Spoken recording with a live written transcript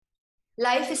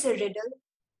Life is a riddle,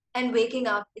 and waking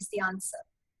up is the answer.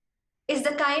 It's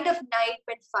the kind of night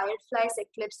when fireflies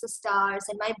eclipse the stars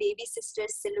and my baby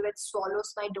sister's silhouette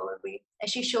swallows my doorway as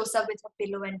she shows up with her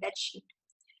pillow and bedsheet.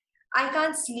 I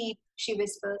can't sleep, she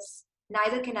whispers.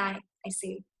 Neither can I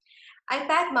say. I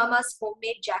pack Mama's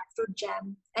homemade jackfruit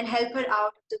jam and help her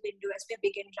out of the window as we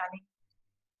begin running.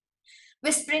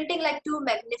 We're sprinting like two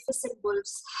magnificent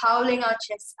wolves, howling our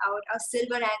chests out, our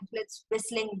silver anklets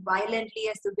whistling violently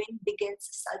as the wind begins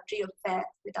a sultry affair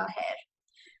with our hair.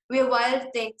 We are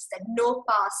wild things that no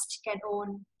past can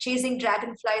own, chasing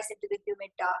dragonflies into the humid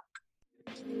dark.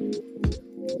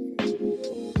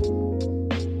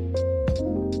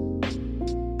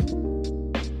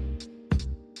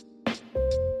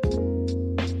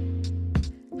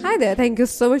 Hi there, thank you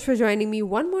so much for joining me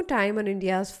one more time on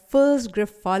India's first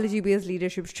graphology based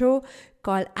leadership show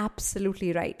called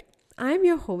Absolutely Right. I'm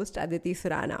your host Aditi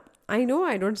Surana. I know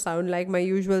I don't sound like my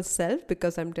usual self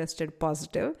because I'm tested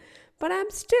positive, but I'm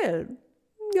still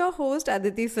your host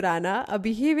Aditi Surana, a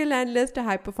behavioral analyst, a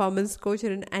high performance coach,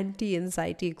 and an anti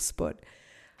anxiety expert.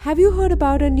 Have you heard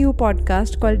about a new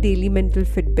podcast called Daily Mental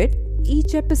Fitbit?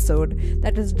 Each episode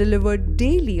that is delivered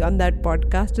daily on that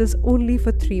podcast is only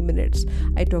for 3 minutes.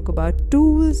 I talk about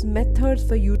tools, methods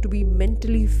for you to be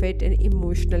mentally fit and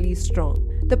emotionally strong.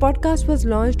 The podcast was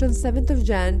launched on 7th of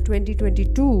Jan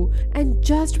 2022, and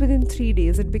just within 3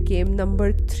 days it became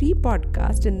number 3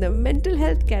 podcast in the mental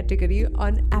health category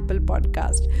on Apple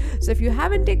Podcast. So if you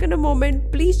haven't taken a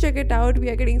moment, please check it out. We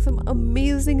are getting some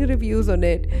amazing reviews on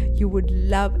it. You would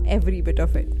love every bit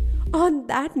of it. On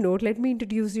that note, let me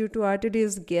introduce you to our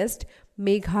today's guest,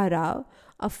 Megha Rao,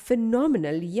 a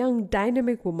phenomenal young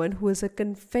dynamic woman who is a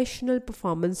confessional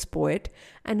performance poet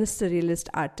and a surrealist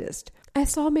artist. I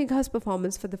saw Megha's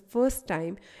performance for the first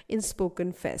time in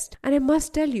Spoken Fest, and I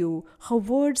must tell you, her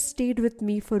words stayed with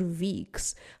me for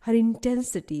weeks. Her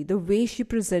intensity, the way she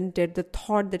presented the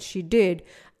thought that she did,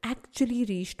 actually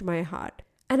reached my heart.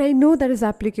 And I know that is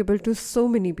applicable to so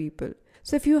many people.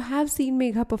 So if you have seen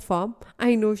Megha perform,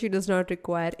 I know she does not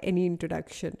require any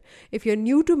introduction. If you're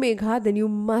new to Megha, then you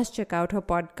must check out her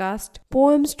podcast,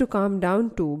 Poems to Calm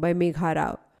Down To by Megha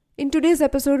Rao. In today's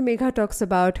episode, Megha talks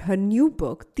about her new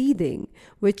book, Teething,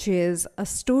 which is a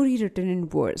story written in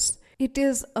verse. It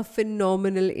is a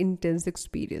phenomenal, intense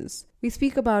experience. We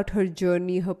speak about her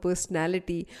journey, her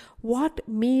personality, what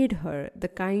made her the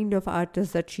kind of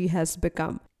artist that she has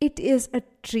become. It is a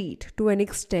treat to an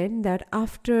extent that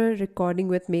after recording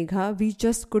with Megha, we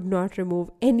just could not remove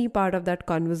any part of that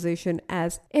conversation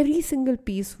as every single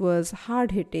piece was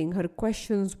hard hitting. Her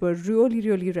questions were really,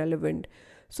 really relevant.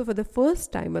 So for the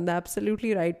first time on the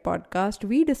Absolutely Right podcast,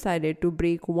 we decided to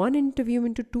break one interview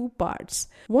into 2 parts.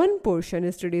 One portion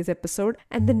is today's episode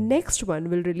and the next one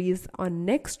will release on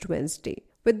next Wednesday.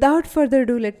 Without further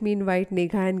ado, let me invite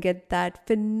Megha and get that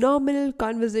phenomenal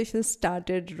conversation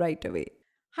started right away.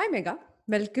 Hi Megha,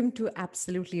 welcome to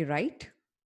Absolutely Right.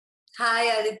 Hi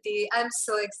Aditi, I'm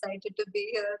so excited to be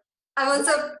here. I'm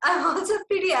also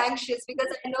pretty anxious because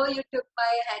I know you took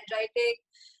my handwriting.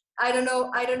 I don't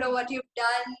know what you've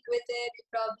done with it. You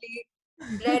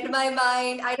probably read my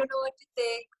mind. I don't know what to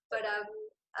think, but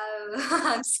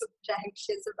I'm super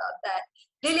anxious about that.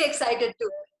 Really excited to.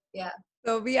 Yeah.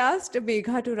 So we asked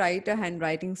Megha to write a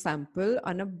handwriting sample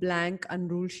on a blank,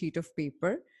 unruled sheet of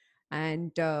paper.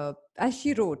 And as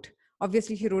she wrote,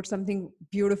 obviously she wrote something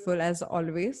beautiful as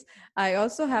always. I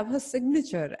also have her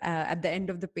signature at the end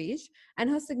of the page, and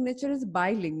her signature is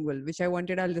bilingual, which I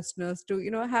wanted our listeners to,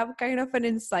 have kind of an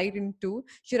insight into.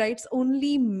 She writes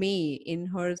only May in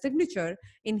her signature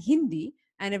in Hindi,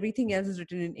 and everything else is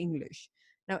written in English.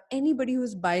 Now, anybody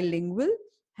who's bilingual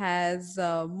has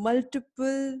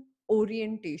multiple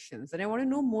orientations, and I want to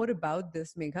know more about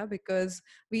this, Megha, because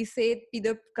we say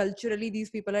either culturally these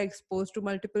people are exposed to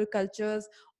multiple cultures,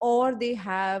 or they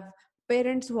have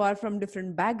parents who are from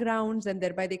different backgrounds and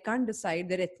thereby they can't decide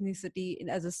their ethnicity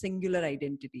as a singular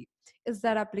identity. Is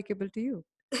that applicable to you?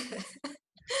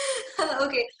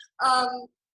 Okay. Um,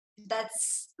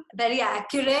 that's very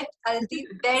accurate, Aditi.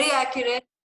 Very accurate.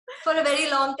 For a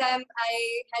very long time,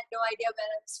 I had no idea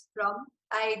where I was from.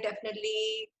 I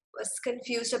definitely was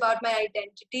confused about my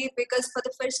identity because for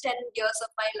the first 10 years of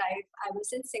my life, I was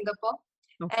in Singapore.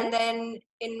 Okay. And then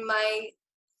in my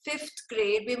 5th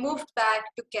grade, we moved back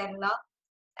to Kerala.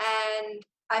 And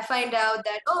I find out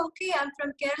that, oh, okay, I'm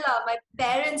from Kerala. My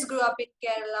parents grew up in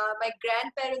Kerala. My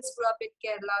grandparents grew up in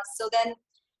Kerala. So then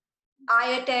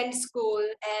I attend school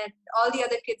and all the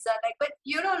other kids are like, but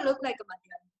you don't look like a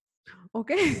Malayali.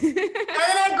 Okay. And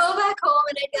then I go back home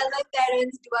and I tell my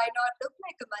parents, do I not look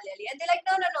like a Malayali? And they're like,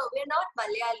 no, we're not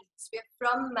Malayalis. We're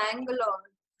from Mangalore.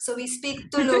 So we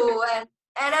speak Tulu,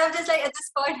 and I'm just like, at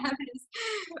this point, I'm just,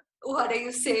 what are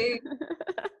you saying?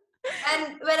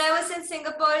 And when I was in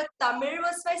Singapore, Tamil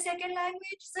was my second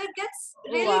language. So it gets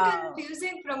really Wow.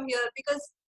 confusing from here because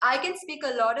I can speak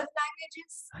a lot of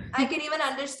languages. I can even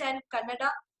understand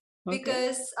Kannada Okay.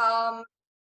 because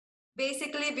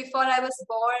basically before I was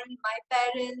born, my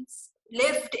parents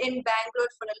lived in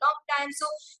Bangalore for a long time. So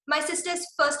my sister's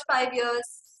first 5 years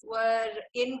were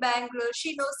in Bangalore.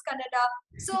 She knows Kannada.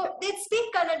 So they'd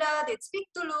speak Kannada, they'd speak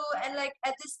Tulu, and like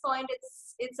at this point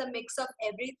it's a mix of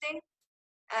everything.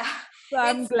 So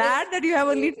I'm It's glad that you have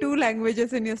only crazy. 2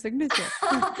 languages in your signature.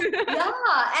 Yeah,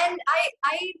 and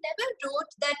I never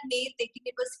wrote that name thinking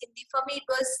it was Hindi. For me, it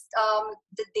was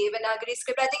the Devanagari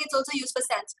script. I think it's also used for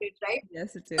Sanskrit, right?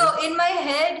 Yes, it So is. in my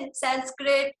head,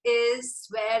 Sanskrit is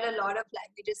where a lot of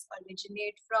languages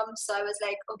originate from. So I was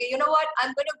like, okay, you know what?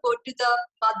 I'm going to go to the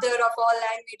mother of all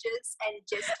languages and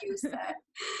just use that.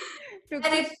 To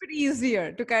And keep if it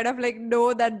easier, to kind of like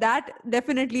know that that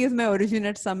definitely is my origin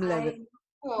at some level. I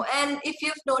know, and if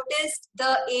you've noticed,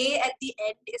 the A at the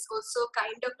end is also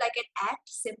kind of like an at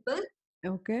symbol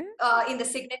Okay. in the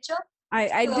signature.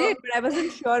 I did, So but I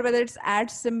wasn't sure whether it's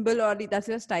at symbol or that's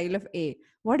your style of A.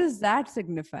 What does that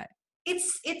signify?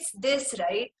 it's this,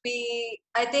 right?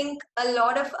 I think a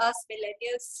lot of us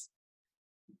millennials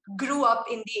grew up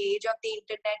in the age of the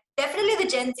internet. Definitely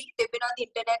the Gen Z, they've been on the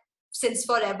internet since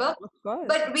forever. Of course.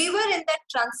 But we were in that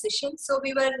transition, so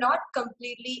we were not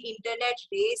completely internet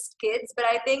raised kids. But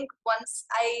I think once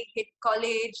I hit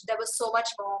college, there was so much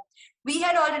more. We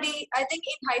had already, I think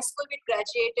in high school, we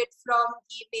graduated from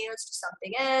emails to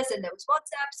something else, and there was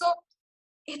WhatsApp. So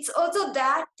it's also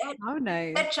How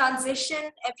nice. that transition,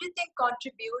 everything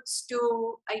contributes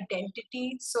to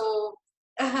identity. So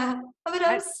but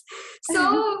And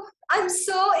I'm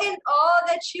so in awe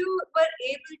that you were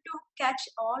able to catch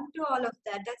on to all of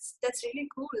that. That's really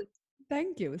cool.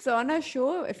 thank you. So on our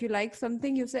show, if you like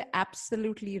something, you say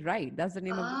absolutely right. That's the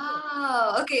name of the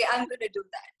show. Okay, I'm gonna do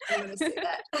that. I'm gonna say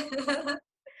that.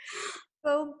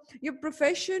 So your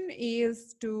profession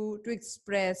is to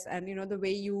express, and you know the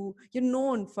way you're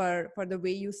known for the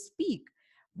way you speak.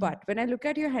 But when I look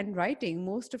at your handwriting,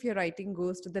 most of your writing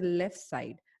goes to the left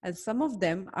side, and some of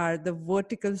them are the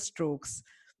vertical strokes.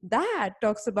 That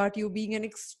talks about you being an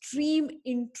extreme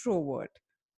introvert.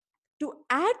 To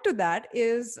add to that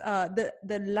is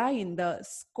the line, the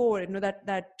score, you know,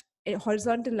 that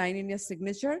horizontal line in your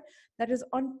signature that is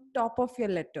on top of your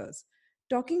letters,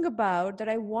 talking about that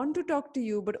I want to talk to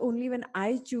you but only when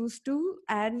I choose to,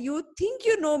 and you think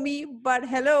you know me, but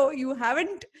hello, you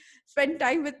haven't spent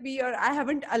time with me, or I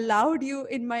haven't allowed you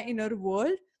in my inner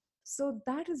world. So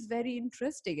that is very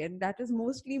interesting, and that is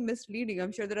mostly misleading.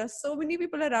 I'm sure there are so many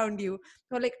people around you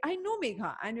who are like, I know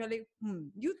Megha, and you're like,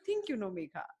 you think you know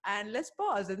Megha, and let's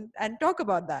pause and talk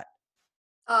about that.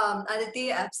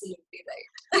 Aditi, absolutely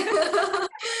right.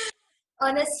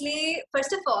 Honestly,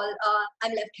 first of all,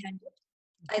 I'm left-handed.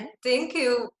 Okay.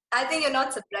 I think you're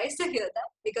not surprised to hear that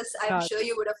because I'm Not. sure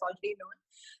you would have already known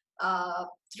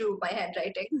through my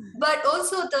handwriting. But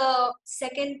also the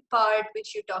second part,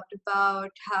 which you talked about,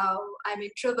 how I'm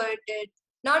introverted.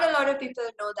 Not a lot of people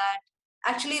know that.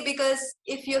 Actually, because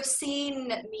if you've seen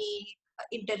me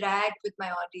interact with my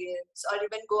audience or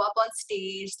even go up on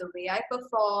stage, the way I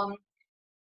perform,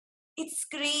 it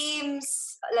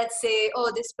screams, let's say,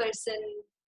 oh, this person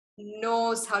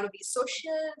knows how to be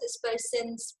social. This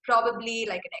person's probably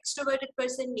like an extroverted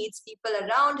person, needs people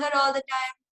around her all the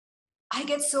time. I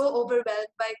get so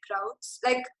overwhelmed by crowds.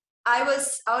 Like, I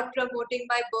was out promoting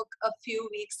my book a few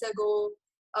weeks ago,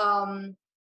 um,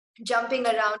 jumping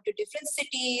around to different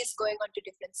cities, going on to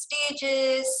different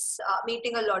stages,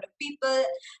 meeting a lot of people.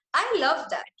 I love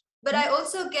that. But Mm, I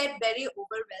also get very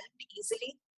overwhelmed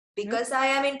easily yeah. because I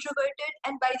am introverted.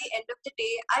 And by the end of the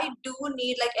day, I do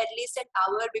need like at least an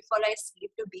hour before I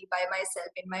sleep to be by myself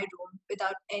in my room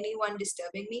without anyone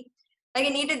disturbing me. Like, I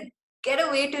need to get a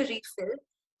way to refill.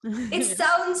 It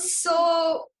sounds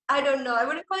so, I don't know, I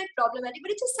wouldn't call it problematic,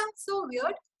 but it just sounds so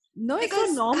weird No, it's so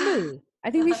because normal.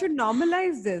 I think we should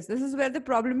normalize this. This is where the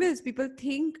problem is. People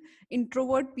think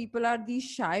introvert people are these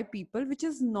shy people, which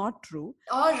is not true.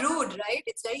 or rude, right?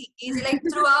 It's very easy. Like,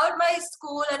 throughout my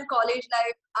school and college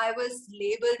life, I was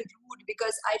labeled rude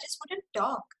because I just wouldn't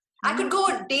talk. I could Mm.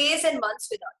 go days and months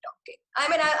without talking. I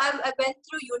mean, I went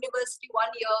through university 1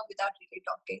 year without really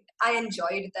talking. I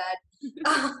enjoyed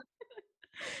that.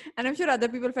 And I'm sure other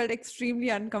people felt extremely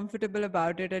uncomfortable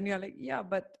about it. And you're like, yeah,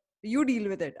 but you deal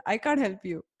with it. I can't help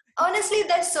you. Honestly,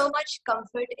 there's so much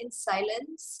comfort in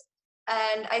silence.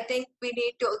 And I think we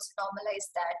need to also normalize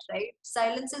that, right?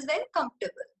 Silence is very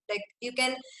comfortable.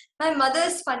 Like my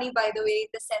mother's funny, by the way,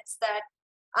 in the sense that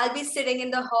I'll be sitting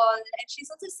in the hall and she's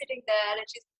also sitting there and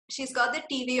she's got the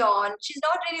TV on. She's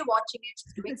not really watching it.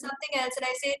 She's doing something else. And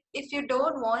I say, if you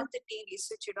don't want the TV,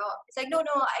 switch it off. It's like, no,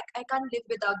 I can't live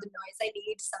without the noise. I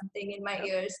need something in my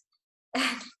ears.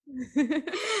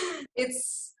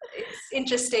 It's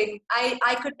interesting.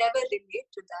 I could never relate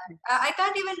to that. I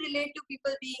can't even relate to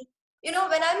people being,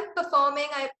 when I'm performing,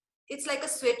 it's like a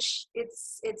switch.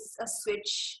 It's a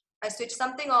switch. I switch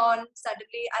something on,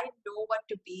 suddenly I know what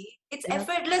to be. It's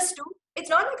effortless too. It's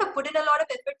not like I put in a lot of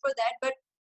effort for that, but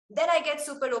then I get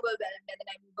super overwhelmed and then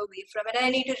I move away from it.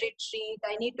 I need to retreat.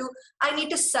 I need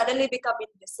to suddenly become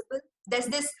invisible. There's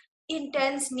this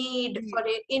intense need for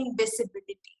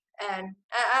invisibility. And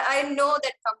I know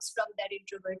that comes from that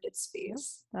introverted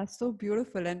space. That's so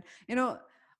beautiful. And,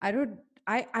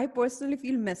 I personally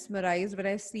feel mesmerized when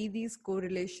I see these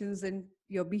correlations in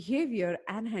your behavior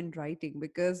and handwriting,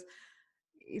 because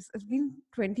it's been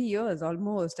 20 years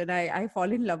almost, and I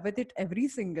fall in love with it every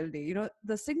single day.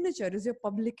 The signature is your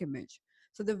public image.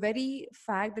 So the very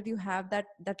fact that you have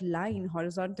that line,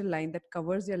 horizontal line that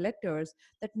covers your letters,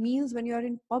 that means when you are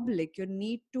in public, you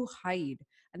need to hide.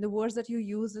 And the words that you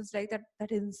use is like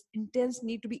that is intense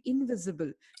need to be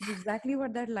invisible, is exactly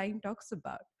what that line talks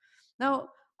about. Now,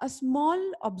 a small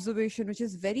observation, which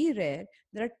is very rare,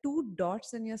 there are two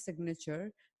dots in your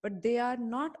signature, but they are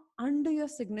not under your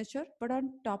signature, but on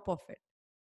top of it.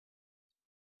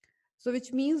 So,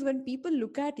 which means when people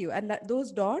look at you, and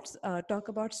those dots talk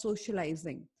about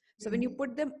socializing. So, when you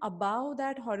put them above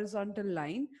that horizontal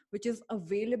line, which is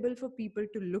available for people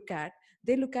to look at,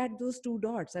 they look at those two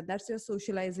dots, and that's your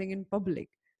socializing in public.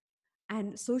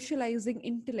 And socializing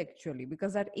intellectually,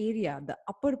 because that area, the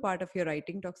upper part of your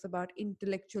writing, talks about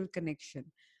intellectual connection,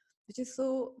 which is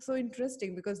so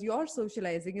interesting, because your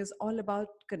socializing is all about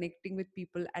connecting with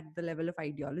people at the level of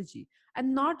ideology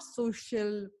and not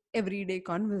social everyday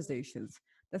conversations.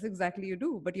 That's exactly you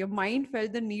do, but your mind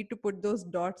felt the need to put those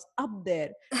dots up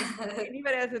there. It's not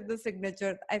anywhere else in the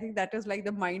signature. I think that is like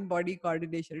the mind body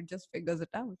coordination, it just figures it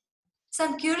out. So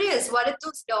I'm curious, what if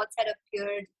those dots had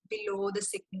appeared below the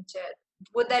signature?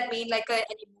 Would that mean like an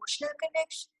emotional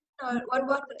connection, or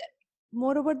what would that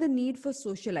More about the need for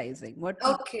socializing, what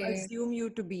mean? people Okay. assume you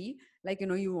to be, like,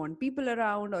 you want people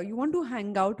around, or you want to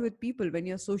hang out with people when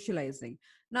you're socializing.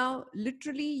 Now,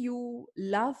 literally, you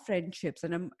love friendships,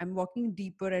 and I'm walking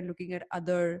deeper and looking at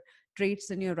other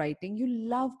traits in your writing. You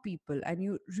love people and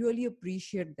you really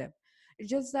appreciate them. It's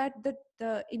just that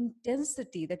the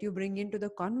intensity that you bring into the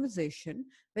conversation,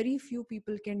 very few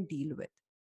people can deal with.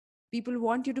 People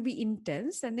want you to be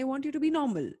intense and they want you to be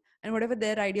normal, and whatever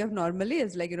their idea of normal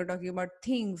is, like, talking about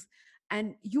things.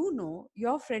 And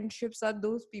your friendships are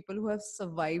those people who have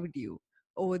survived you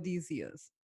over these years,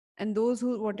 and those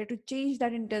who wanted to change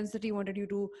that intensity, wanted you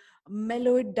to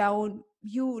mellow it down.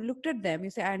 You looked at them, you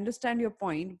say, I understand your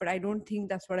point, but I don't think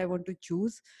that's what I want to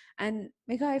choose. And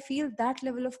Megha, I feel that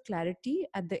level of clarity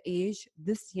at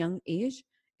this young age,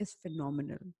 is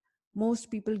phenomenal.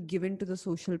 Most people give in to the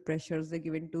social pressures, they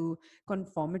give in to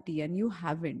conformity, and you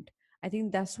haven't. I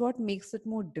think that's what makes it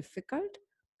more difficult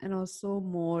and also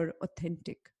more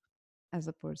authentic as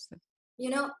a person.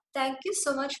 Thank you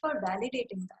so much for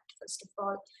validating that, first of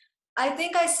all. I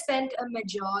think I spent a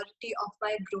majority of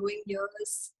my growing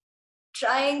years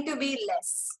trying to be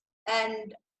less.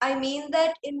 And I mean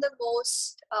that in the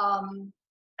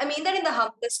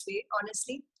humblest way,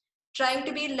 honestly. Trying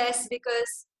to be less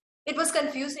because it was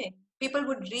confusing. People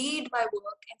would read my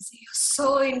work and say, you're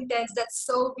so intense, that's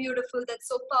so beautiful, that's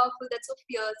so powerful, that's so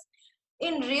fierce.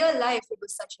 In real life, it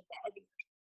was such a barrier.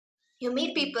 You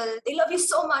meet people, they love you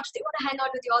so much, they want to hang out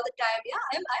with you all the time. Yeah,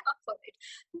 I'm up for it.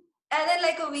 And then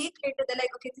like a week later, they're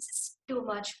like, okay, this is too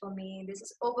much for me. This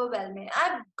is overwhelming.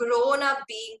 I've grown up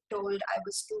being told I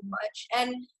was too much.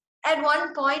 And at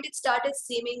one point, it started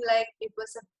seeming like it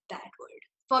was a bad word.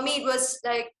 For me, it was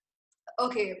like,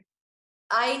 okay,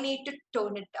 I need to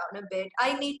tone it down a bit.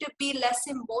 I need to be less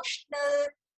emotional,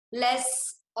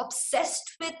 less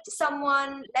obsessed with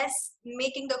someone, less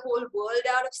making the whole world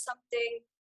out of something.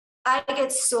 I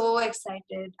get so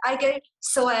excited. I get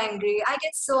so angry. I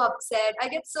get so upset. I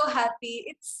get so happy.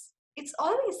 It's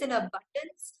always in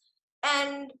abundance.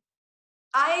 And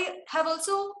I have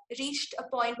also reached a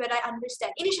point where I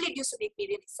understand. Initially, it used to make me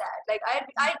really sad. Like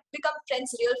I become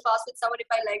friends real fast with someone if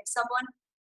I liked someone,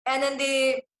 and then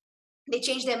they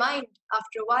change their mind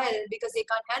after a while because they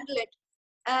can't handle it.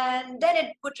 And then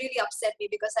it would really upset me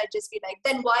because I'd just be like,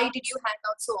 then why did you hang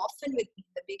out so often with me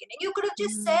in the beginning? You could have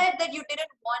just said that you didn't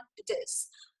want this.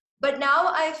 But now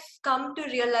I've come to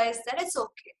realize that it's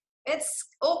okay. It's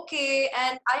okay.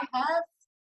 And I have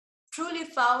truly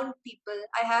found people.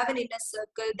 I have an inner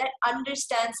circle that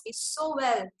understands me so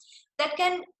well, that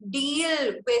can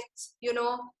deal with,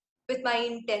 with my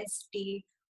intensity.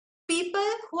 People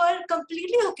who are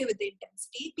completely okay with the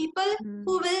intensity, people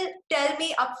who will tell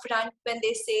me upfront when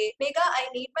they say, Megha, I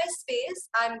need my space.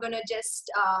 I'm going to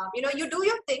just, you do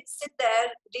your thing, sit there,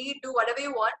 read, do whatever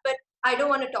you want, but I don't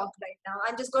want to talk right now.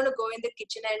 I'm just going to go in the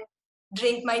kitchen and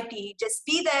drink my tea. Just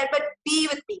be there, but be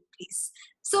with me, please.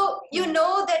 So you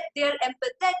know that they're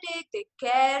empathetic, they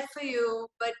care for you,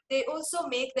 but they also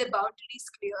make their boundaries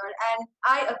clear. And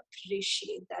I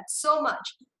appreciate that so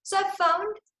much. So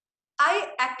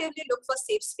I actively look for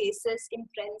safe spaces in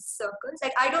friends' circles.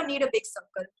 Like, I don't need a big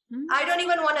circle. I don't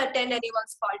even want to attend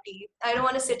anyone's party. I don't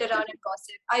want to sit around and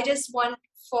gossip. I just want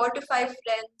 4 to 5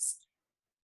 friends,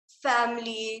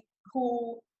 family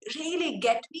who really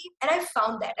get me. And I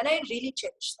found that, and I really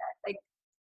cherish that. Like,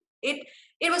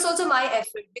 it was also my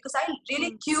effort because I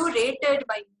really curated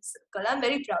my circle. I'm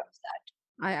very proud of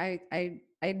that.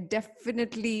 I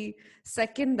definitely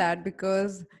second that,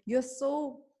 because you're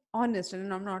so honest.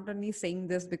 And I'm not only saying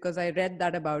this because I read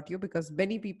that about you, because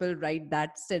many people write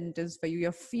that sentence for you.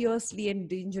 You're fiercely and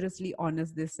dangerously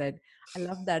honest, they said. I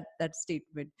love that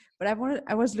statement. But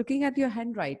I was looking at your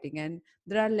handwriting, and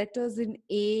there are letters in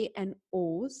A and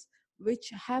O's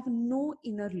which have no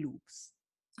inner loops.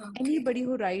 Okay. Anybody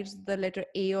who writes the letter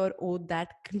A or O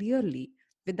that clearly,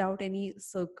 without any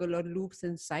circle or loops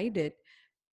inside it,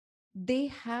 they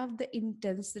have the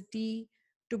intensity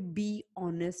to be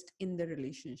honest in the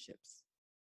relationships.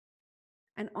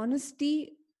 And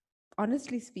honesty,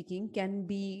 honestly speaking, can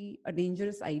be a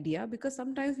dangerous idea, because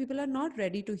sometimes people are not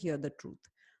ready to hear the truth.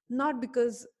 Not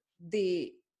because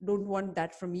they don't want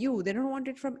that from you, they don't want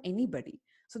it from anybody.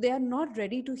 So they are not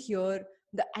ready to hear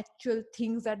the actual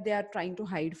things that they are trying to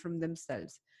hide from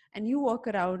themselves. And you walk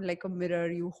around like a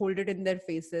mirror, you hold it in their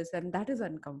faces, and that is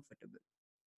uncomfortable.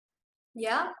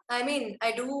 Yeah, I mean,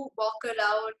 I do walk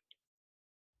around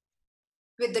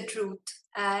with the truth,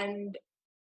 and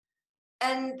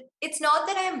it's not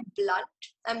that I'm blunt.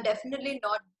 I'm definitely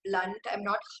not blunt. I'm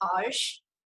not harsh.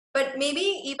 But maybe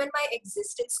even my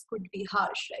existence could be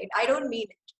harsh, right? I don't mean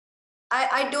it.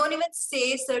 I don't even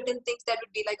say certain things that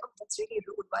would be like, oh, that's really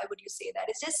rude. Why would you say that?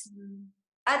 It's just,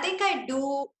 I think I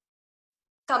do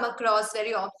come across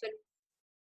very often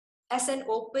as an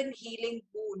open healing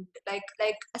wound, like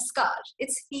a scar.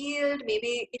 It's healed,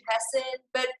 maybe it hasn't,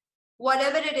 but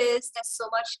whatever it is, there's so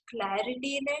much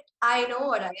clarity in it. I know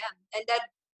what I am, and that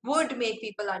would make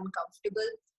people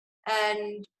uncomfortable,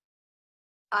 and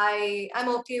I'm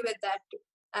okay with that too.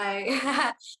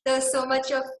 I there's so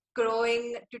much of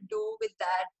growing to do with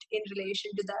that in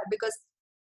relation to that, because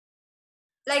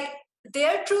like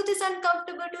their truth is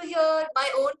uncomfortable to hear, my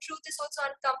own truth is also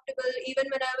uncomfortable. Even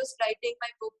when I was writing my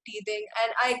book Teething,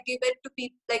 and I give it to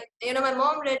people, like, my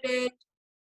mom read it,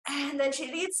 and then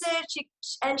she reads it,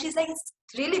 and she's like, it's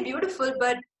really beautiful,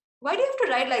 but why do you have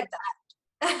to write like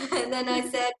that? And then I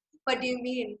said, what do you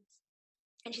mean?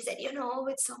 And she said,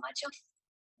 with so much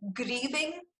of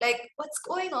grieving, like, what's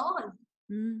going on?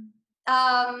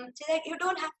 She's like, you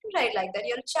don't have to write like that,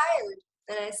 you're a child.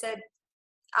 And I said,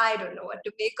 I don't know what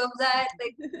to make of that.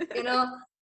 Like,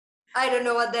 I don't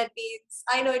know what that means.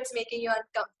 I know it's making you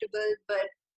uncomfortable, but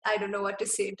I don't know what to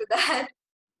say to that.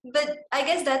 But I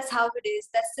guess that's how it is.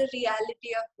 That's the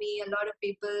reality of me. A lot of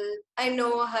people I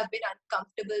know have been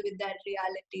uncomfortable with that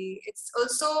reality. It's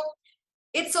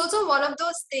also one of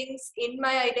those things in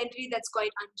my identity that's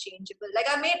quite unchangeable. Like,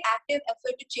 I made active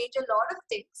effort to change a lot of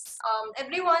things.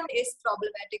 Everyone is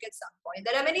problematic at some point.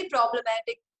 There are many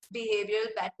problematic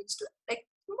behavioral patterns to, like,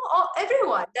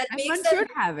 everyone that And makes one them.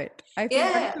 should have it. I feel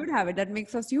one Yeah. should have it. That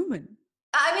makes us human.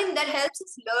 I mean, that helps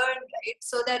us learn, right?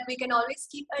 So that we can always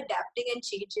keep adapting and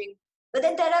changing. But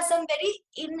then there are some very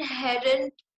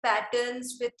inherent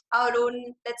patterns with our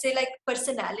own, let's say, like,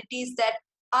 personalities that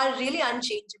are really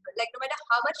unchangeable. Like, no matter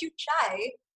how much you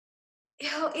try,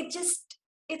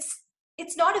 it's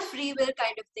it's not a free will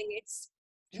kind of thing. It's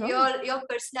Sure. your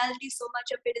personality. So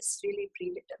much of it is really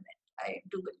predetermined. I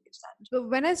do believe that. So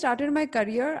when I started my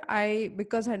career,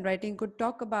 because handwriting could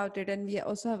talk about it, and we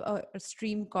also have a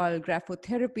stream called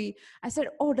graphotherapy, I said,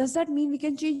 oh, does that mean we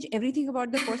can change everything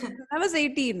about the person? I was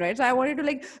 18, right? So I wanted to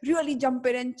like really jump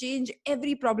in and change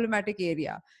every problematic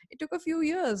area. It took a few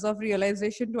years of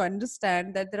realization to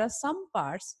understand that there are some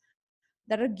parts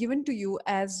that are given to you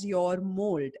as your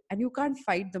mold, and you can't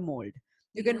fight the mold.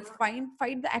 You can Yeah.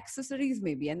 fight the accessories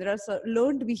maybe, and there are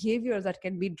learned behaviors that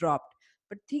can be dropped.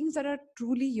 But things that are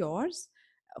truly yours,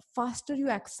 faster you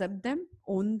accept them,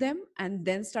 own them, and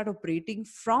then start operating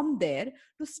from there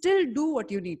to still do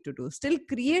what you need to do, still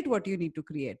create what you need to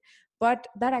create. But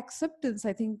that acceptance,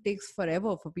 I think, takes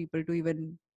forever for people to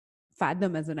even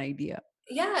fathom as an idea.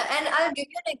 Yeah, and I'll give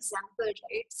you an example,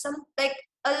 right?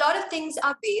 A lot of things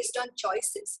are based on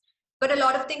choices, but a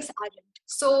lot of things aren't.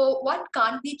 So what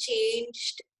can't be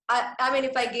changed? I mean,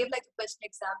 if I gave like a personal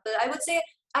example, I would say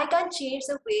I can't change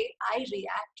the way I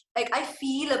react, like I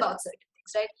feel about certain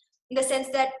things, right? In the sense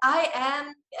that I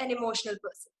am an emotional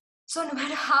person. So no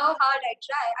matter how hard I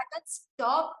try, I can't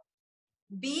stop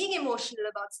being emotional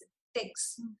about certain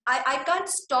things. I can't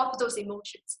stop those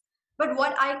emotions. But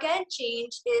what I can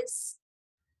change is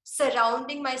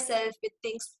surrounding myself with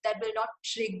things that will not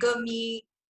trigger me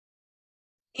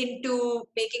into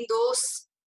making those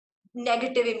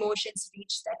negative emotions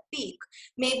reach that peak.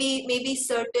 Maybe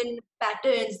certain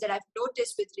patterns that I've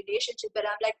noticed with relationship where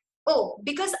I'm like, oh,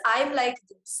 because I'm like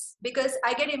this, because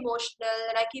I get emotional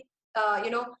and I keep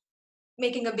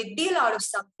making a big deal out of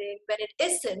something when it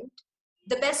isn't,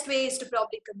 the best way is to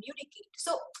probably communicate.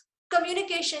 So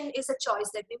communication is a choice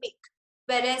that we make,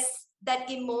 whereas that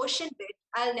emotion bit,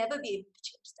 I'll never be able to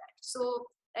change that. So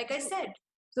like I said,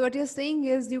 So what you're saying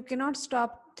is you cannot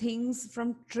stop things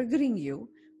from triggering you,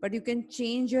 but you can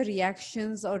change your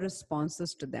reactions or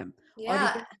responses to them. Or you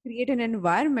yeah, can create an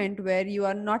environment where you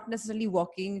are not necessarily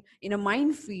walking in a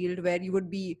minefield where you would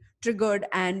be triggered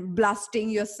and blasting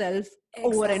yourself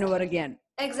over and over exactly. again.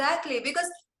 Exactly. Because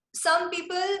some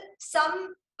people,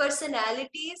 some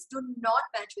personalities do not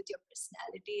match with your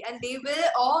personality and they will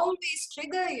always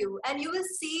trigger you. And you will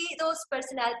see those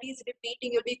personalities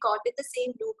repeating. You'll be caught in the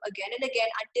same loop again and again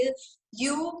until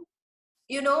you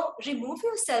remove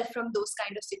yourself from those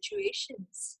kind of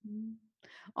situations.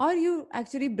 Or you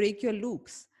actually break your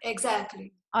loops.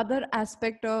 Exactly. Other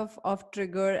aspect of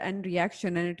trigger and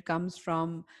reaction, and it comes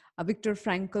from Viktor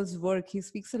Frankl's work. He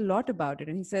speaks a lot about it,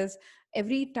 and he says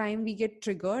every time we get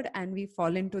triggered and we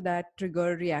fall into that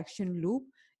trigger reaction loop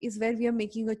is where we are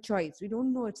making a choice. We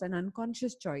don't know, it's an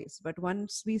unconscious choice, but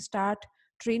once we start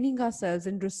training ourselves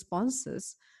in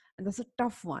responses, and that's a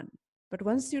tough one, but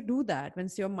once you do that,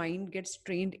 once your mind gets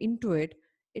trained into it,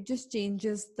 it just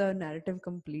changes the narrative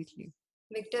completely.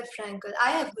 Viktor Frankl.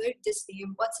 I have heard this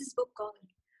name. What's his book called?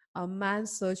 A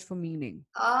man's search for meaning.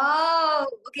 Oh,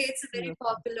 okay. It's a very Beautiful.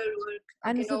 popular work.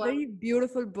 And Okay, it's a no, very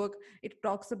beautiful book. It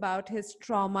talks about his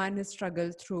trauma and his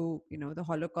struggle through, the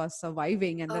Holocaust,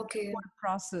 surviving, and that okay. whole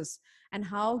process, and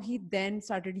how he then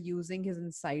started using his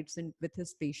insights with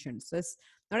his patients. So it's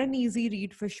not an easy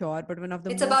read for sure, but one of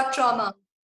the It's most. about trauma.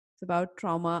 It's about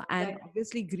trauma and Right.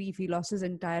 obviously grief. He lost his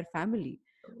entire family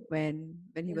when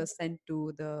he Yeah. was sent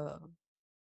to the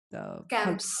Camps.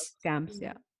 Holocaust camps.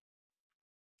 Yeah. Mm.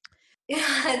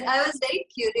 Yeah, and I was very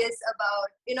curious about,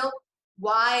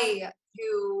 why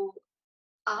you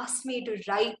asked me to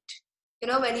write.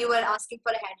 When you were asking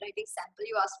for a handwriting sample,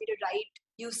 you asked me to write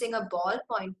using a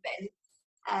ballpoint pen.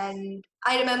 And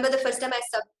I remember the first time I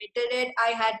submitted it,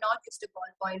 I had not used a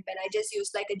ballpoint pen. I just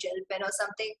used like a gel pen or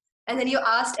something. And then you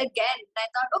asked again, and I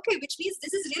thought, okay, which means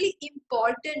this is really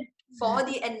important for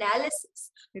the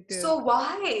analysis. It is. So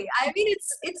why? I mean,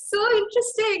 it's so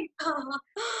interesting.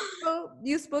 So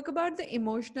you spoke about the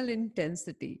emotional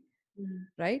intensity, Mm.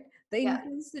 right? The Yeah.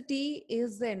 intensity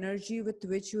is the energy with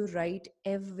which you write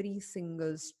every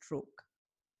single stroke.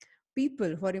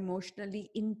 People who are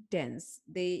emotionally intense,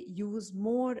 they use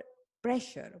more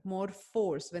pressure, more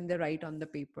force when they write on the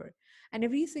paper. And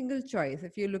every single choice,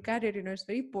 if you look at it, it's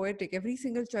very poetic. Every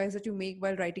single choice that you make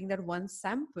while writing that one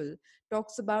sample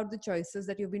talks about the choices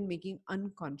that you've been making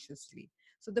unconsciously.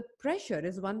 So the pressure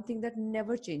is one thing that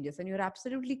never changes. And you're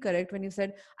absolutely correct when you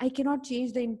said, I cannot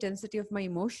change the intensity of my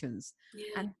emotions. Yeah.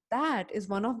 And that is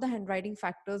one of the handwriting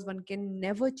factors one can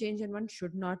never change and one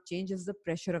should not change, is the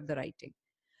pressure of the writing.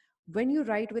 When you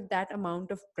write with that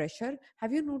amount of pressure,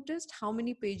 have you noticed how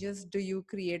many pages do you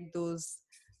create those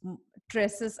mm,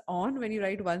 tresses on when you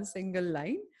write one single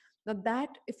line? Now that,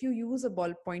 if you use a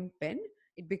ballpoint pen,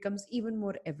 it becomes even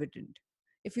more evident.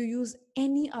 If you use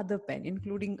any other pen,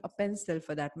 including a pencil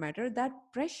for that matter, that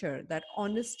pressure, that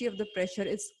honesty of the pressure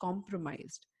is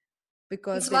compromised,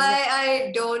 because It's then you why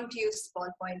I don't use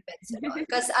ballpoint pens at all.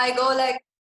 Because I go like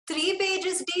 3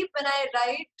 pages deep when I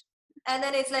write, and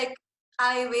then it's like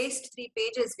I waste 3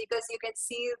 pages because you can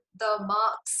see the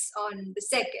marks on the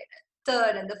second,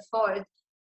 third, and the fourth.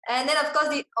 And then of course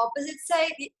the opposite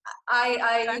side, I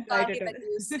you can't write can't it even in.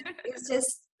 use it.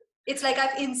 It's like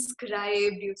I've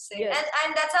inscribed, you say, Yes.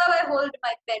 and that's how I hold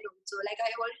my pen also. Like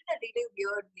I hold it in a really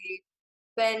weird way.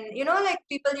 When like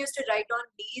people used to write on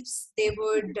leaves, they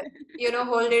would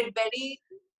hold it very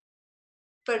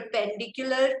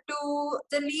perpendicular to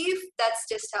the leaf. That's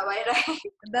just how I write.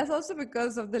 That's also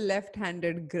because of the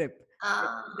left-handed grip.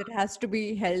 Ah, That has to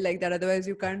be held like that, otherwise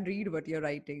you can't read what you're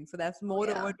writing. So that's oh more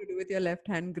yeah. over to do with your left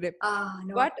hand grip.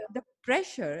 No But wonder. the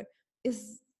pressure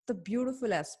is the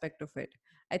beautiful aspect of it.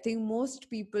 I think most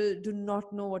people do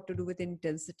not know what to do with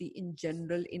intensity in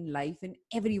general in life, in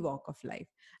every walk of life,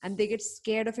 and they get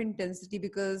scared of intensity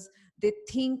because they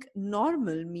think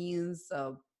normal means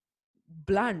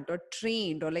blunt or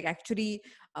trained or like actually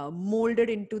molded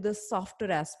into the softer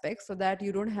aspects so that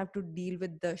you don't have to deal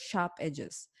with the sharp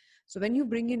edges. So when you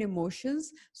bring in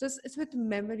emotions, so it's with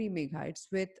memory, Megha. It's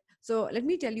with, so let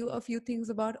me tell you a few things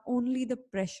about only the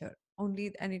pressure,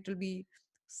 only, and it will be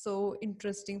so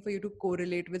interesting for you to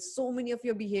correlate with so many of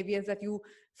your behaviors that you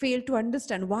fail to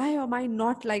understand. Why am I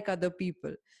not like other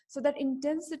people? So that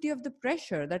intensity of the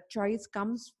pressure, that choice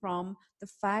comes from the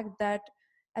fact that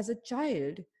as a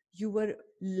child, you were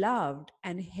loved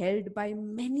and held by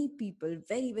many people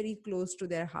very very close to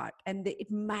their heart, and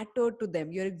it mattered to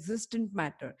them. Your existence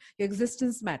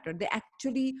mattered. They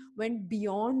actually went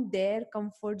beyond their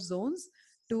comfort zones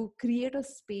to create a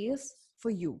space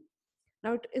for you.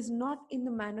 Now it is not in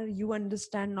the manner you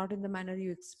understand, not in the manner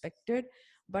you expected,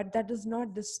 but that does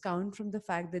not discount from the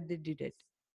fact that they did it,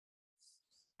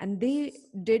 and they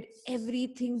did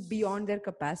everything beyond their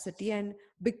capacity. And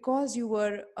because you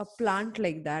were a plant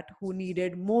like that who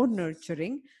needed more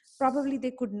nurturing, probably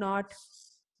they could not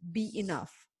be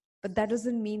enough, but that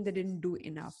doesn't mean they didn't do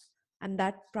enough. And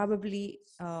that probably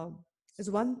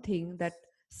is one thing that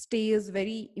stays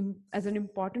as an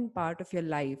important part of your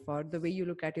life or the way you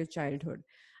look at your childhood.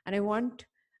 And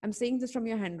I'm saying this from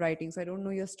your handwriting, so I don't know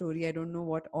your story, I don't know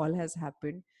what all has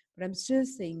happened, but I'm still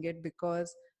saying it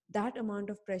because that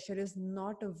amount of pressure is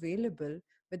not available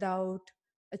without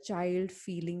a child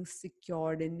feeling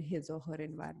secured in his or her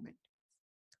environment.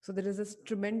 So there is this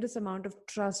tremendous amount of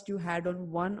trust you had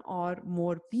on one or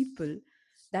more people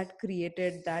that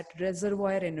created that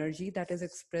reservoir energy that is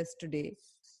expressed today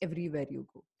everywhere you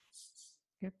go.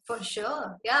 Okay. For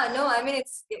sure. Yeah, no, I mean,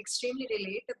 it's extremely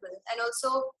relatable. And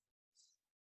also,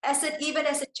 even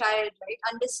as a child,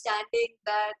 right, understanding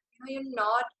that, you're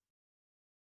not,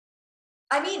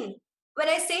 I mean, when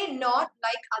I say not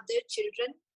like other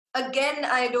children, again,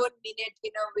 I don't mean it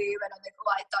in a way when I'm like,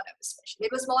 oh, I thought I was special.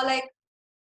 It was more like,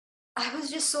 I was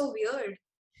just so weird.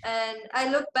 And I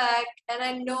look back and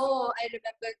I know I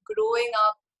remember growing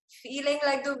up feeling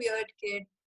like the weird kid.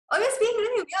 Always being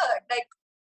really weird, like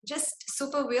just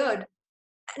super weird.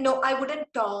 No, I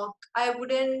wouldn't talk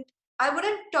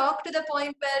to the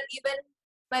point where even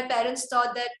my parents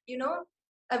thought that,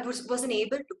 wasn't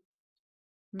able to.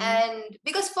 Hmm. And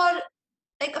because for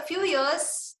like a few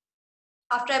years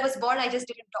after I was born, I just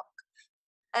didn't talk.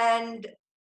 And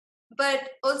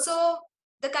but also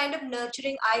the kind of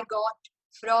nurturing I got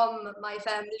from my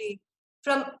family,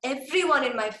 from everyone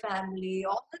in my family,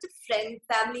 all the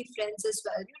family friends as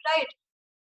well. You're right.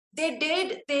 They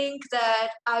did think that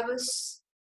I was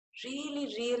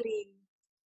really, really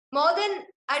more than,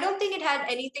 I don't think it had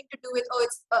anything to do with, oh,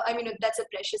 I mean, that's a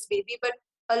precious baby, but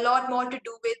a lot more to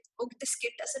do with, oh, this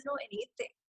kid doesn't know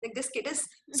anything. Like, this kid is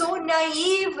so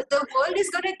naive. The world is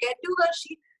going to get to her.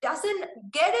 She doesn't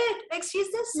get it. Like, she's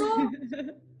just so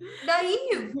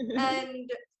naive. And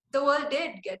the world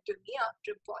did get to me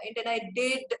after a point, and I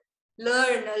did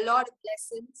learn a lot of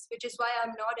lessons, which is why I'm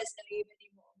not as naive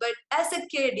anymore. But as a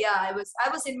kid, yeah, I was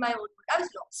in my own world. I was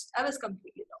lost. I was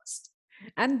completely lost.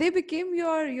 And they became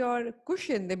your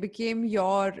cushion, they became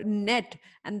your net,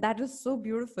 and that is so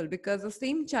beautiful because the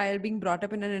same child being brought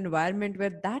up in an environment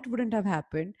where that wouldn't have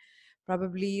happened,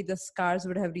 probably the scars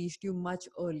would have reached you much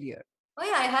earlier. Oh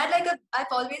yeah, I've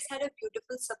always had a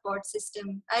beautiful support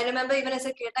system. I remember even as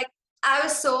a kid, like I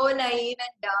was so naive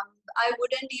and dumb. I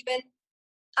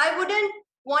wouldn't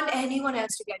want anyone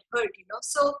else to get hurt.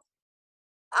 So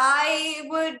I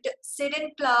would sit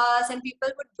in class and people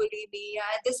would bully me.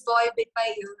 This boy bit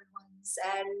my ear once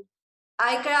and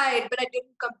I cried, but I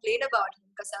didn't complain about him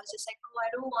because I was just like, oh, I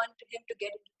don't want him to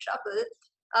get into trouble.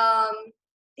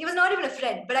 He was not even a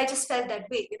friend, but I just felt that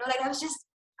way. Like I was just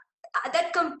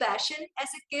that compassion as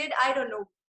a kid. I don't know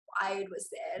why it was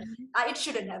there. It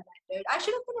shouldn't have mattered. I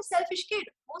should have been a selfish kid.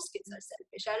 Most kids are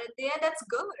selfish, aren't they? And that's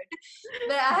good.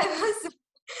 But I was.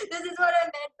 This is what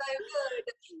I meant by weird.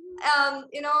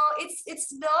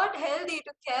 It's not healthy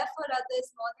to care for others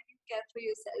more than you care for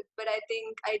yourself. But I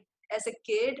think as a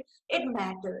kid, it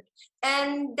mattered.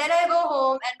 And then I go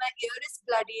home and my ear is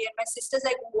bloody, and my sister's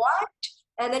like, "What?"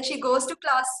 And then she goes to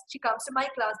class. She comes to my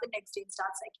class the next day and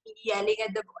starts like yelling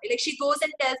at the boy. Like she goes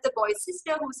and tells the boy's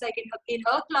sister who's like in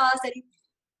her class, and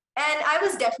I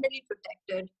was definitely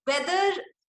protected.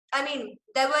 I mean,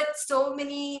 there were so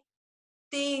many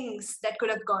things that could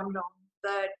have gone wrong,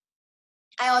 but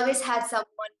I always had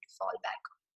someone to fall back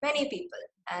on. Many people,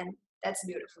 and that's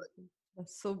beautiful.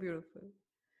 That's so beautiful.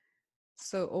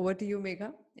 So over to you,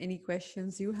 Megha. Any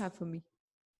questions you have for me?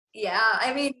 Yeah,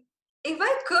 I mean, if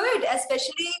I could,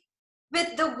 especially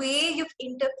with the way you've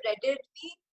interpreted me,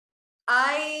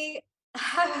 I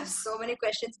have so many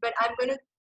questions, but I'm going to,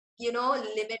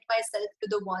 limit myself to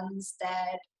the ones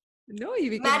that No,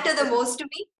 we can matter go the with. most to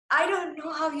me. I don't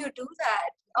know how you do that.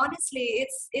 Honestly,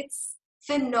 it's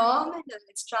phenomenal.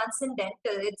 It's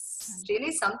transcendental. It's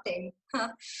really something.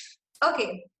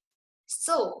 Okay,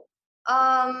 so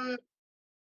um,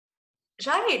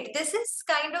 right, this is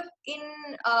kind of in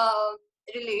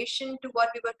relation to what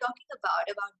we were talking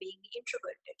about being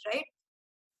introverted, right?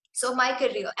 So my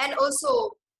career, and also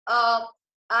uh,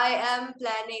 I am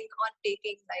planning on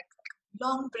taking like a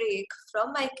long break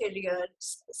from my career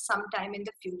sometime in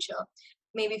the future,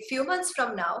 maybe a few months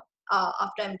from now,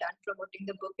 after I'm done promoting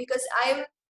the book, because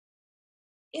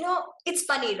it's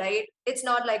funny, right? It's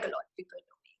not like a lot of people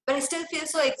know me, but I still feel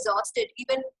so exhausted.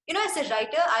 Even, as a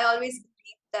writer, I always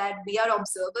believe that we are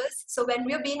observers. So when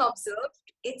we're being observed,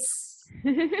 it's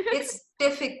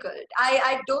difficult.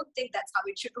 I don't think that's how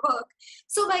it should work.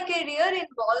 So my career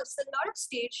involves a lot of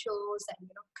stage shows and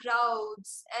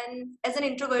crowds. And as an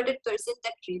introverted person,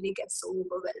 that really gets so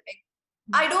overwhelming.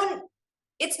 I don't.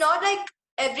 It's not like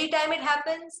every time it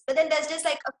happens, but then there's just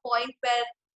like a point where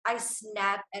I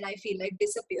snap and I feel like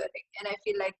disappearing, and I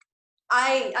feel like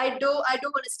I don't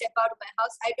want to step out of my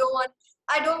house. I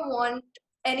don't want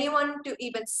anyone to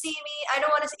even see me. I don't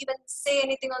want to even say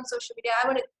anything on social media. I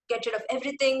want to get rid of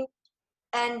everything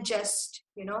and just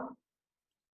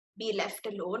be left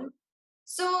alone.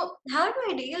 So how do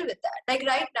I deal with that? Like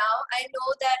right now, I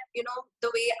know that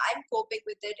the way I'm coping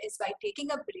with it is by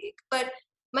taking a break. But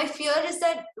my fear is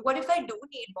that what if I do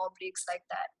need more breaks like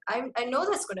that? I know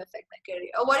that's going to affect my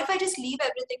career. Or what if I just leave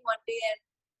everything one day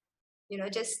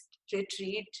and just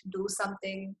retreat, do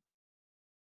something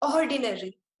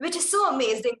ordinary, which is so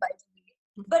amazing by the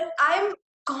way. But I'm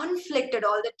conflicted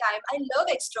all the time. I love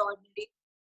extraordinary,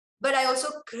 but I also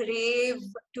crave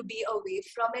to be away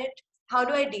from it. How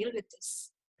do I deal with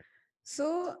this?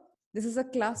 So this is a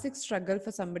classic struggle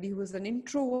for somebody who is an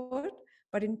introvert,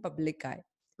 but in public eye.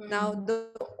 Now, Mm,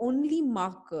 the only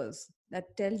markers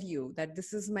that tell you that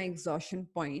this is my exhaustion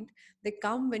point, they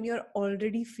come when you're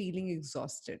already feeling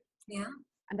exhausted. yeah.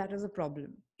 And that is a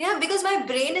problem. Yeah, because my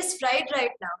brain is fried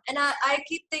right now. And I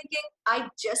keep thinking, I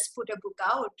just put a book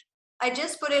out. I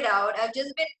just put it out. I've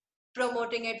just been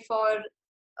promoting it for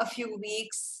a few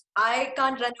weeks. I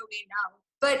can't run away now.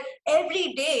 But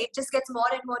every day it just gets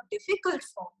more and more difficult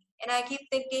for me. And I keep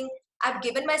thinking, I've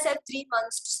given myself 3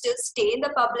 months to still stay in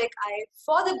the public eye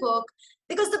for the book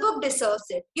because the book deserves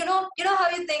it. You know how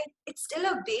you think it's still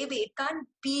a baby. It can't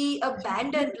be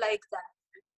abandoned like that.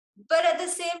 But at the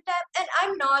same time, and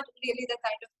I'm not really the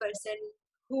kind of person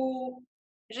who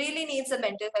really needs a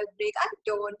mental health break. I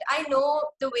don't. I know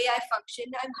the way I function.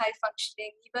 I'm high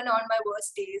functioning even on my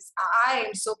worst days. I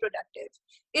am so productive.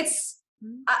 it's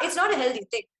Hmm. it's not a healthy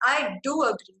thing. I do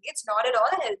agree, it's not at all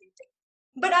a healthy thing,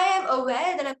 but I am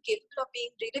aware that I'm capable of being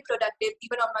really productive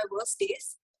even on my worst days.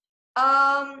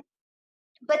 um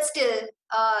but still,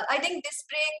 I think this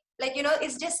break, like,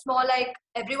 it's just more like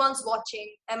everyone's watching.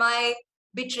 Am I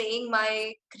betraying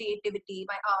my creativity,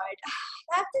 my art?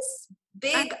 I have this And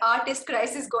big artist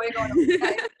crisis going on all the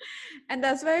time. and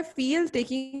that's why I feel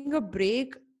taking a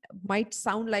break might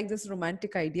sound like this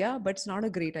romantic idea, but it's not a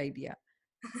great idea.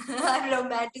 I've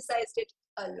romanticized it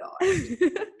a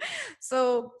lot.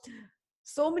 so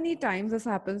so many times this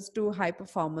happens to high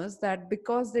performers that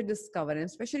because they discover, and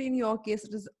especially in your case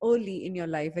it is early in your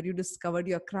life where you discovered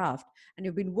your craft and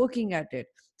you've been working at it,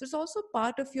 so it's also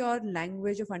part of your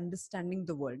language of understanding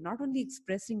the world, not only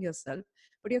expressing yourself,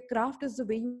 but your craft is the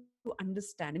way you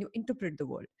understand and you interpret the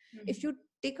world. If you Mhm.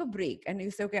 take a break and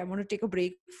you say, okay, I want to take a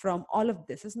break from all of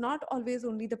this, it's not always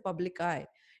only the public eye,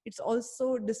 it's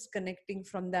also disconnecting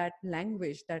from that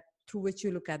language that through which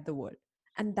you look at the world,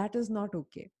 and that is not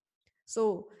okay. So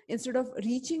instead of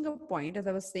reaching a point, as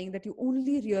I was saying, that you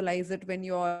only realize it when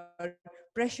your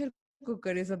pressure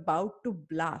cooker is about to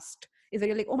blast, is that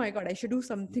you're like, oh my God, I should do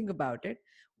something about it.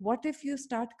 What if you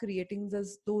start creating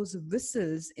those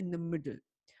whistles in the middle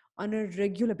on a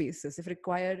regular basis, if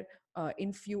required,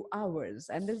 in few hours?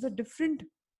 And there's a different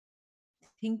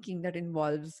thinking that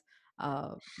involves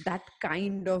that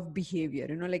kind of behavior,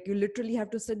 like you literally have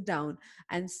to sit down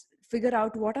and figure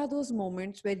out what are those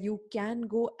moments where you can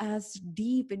go as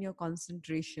deep in your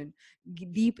concentration,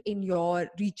 deep in your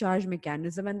recharge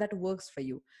mechanism, and that works for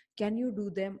you. Can you do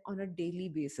them on a daily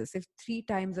basis if 3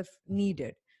 times if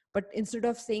needed? But instead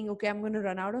of saying, okay, I'm going to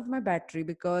run out of my battery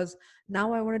because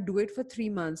now I want to do it for 3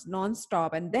 months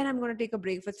non-stop, and then I'm going to take a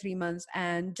break for 3 months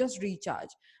and just recharge,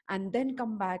 and then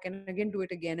come back and again do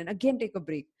it again and again take a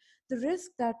break. The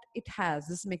risk that it has,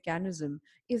 this mechanism,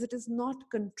 is it is not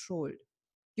controlled.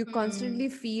 You Mm. constantly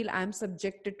feel I'm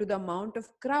subjected to the amount of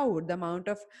crowd, the amount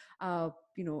of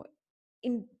you know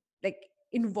in like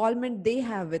involvement they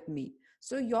have with me.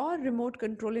 So your remote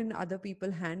control in other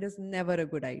people's hand is never a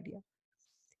good idea.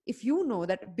 If you know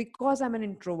that because I'm an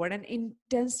introvert and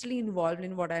intensely involved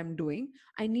in what I'm doing,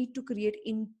 I need to create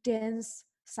intense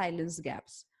silence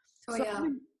gaps. Oh So yeah.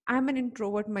 I'm an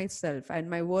introvert myself, and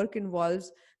my work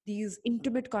involves these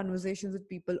intimate conversations with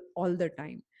people all the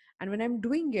time. And when I'm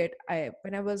doing it,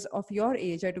 when I was of your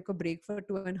age, I took a break for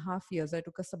 2.5 years. I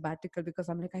took a sabbatical because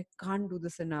I'm like, I can't do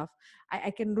this enough.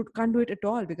 Can't do it at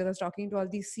all, because I was talking to all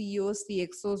these CEOs,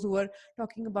 CXOs who were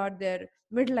talking about their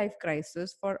midlife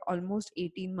crisis for almost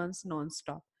 18 months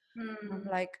nonstop. And I'm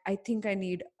Mm. like, I think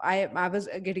I was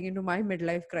getting into my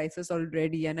midlife crisis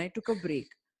already, and I took a break.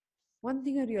 One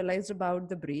thing I realized about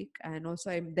the break, and also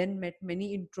I then met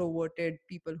many introverted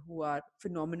people who are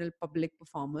phenomenal public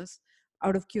performers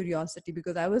out of curiosity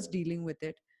because I was dealing with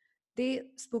it. They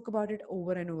spoke about it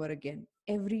over and over again.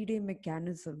 Everyday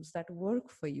mechanisms that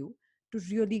work for you to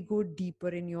really go deeper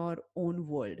in your own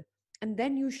world. And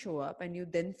then you show up and you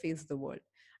then face the world.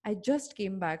 I just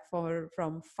came back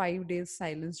from 5 days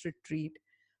silence retreat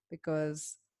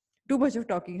because too much of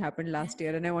talking happened last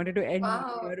year, and I wanted to end the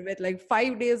Wow. year with like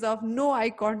 5 days of no eye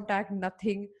contact,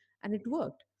 nothing, and it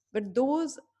worked. But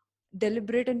those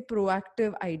deliberate and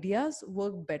proactive ideas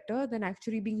work better than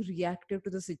actually being reactive to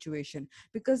the situation,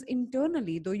 because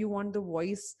internally, though you want the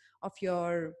voice of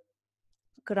your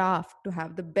craft to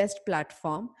have the best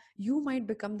platform, you might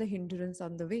become the hindrance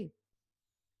on the way.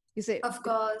 You say, Of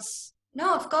course.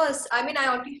 No, of course. I mean, I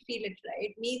already feel it,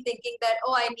 right? Me thinking that,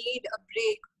 oh, I need a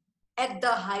break at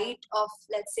the height of,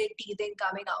 let's say, teething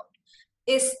coming out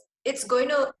is it's going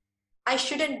to, I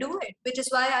shouldn't do it, which is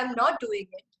why I'm not doing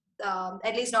it,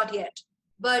 at least not yet.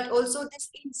 But also this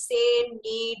insane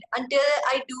need, until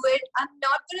I do it, I'm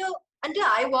not going to, until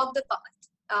I walk the path,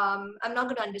 I'm not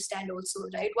going to understand also,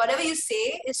 right? Whatever you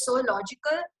say is so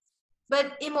logical,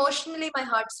 but emotionally my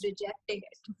heart's rejecting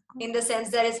it, in the sense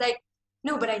that it's like,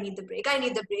 no, but I need the break, I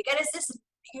need the break. And it's this,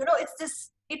 it's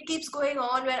this, it keeps going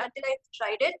on where until I've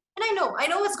tried it, and I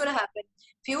know what's going to happen.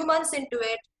 Few months into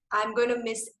it, I'm going to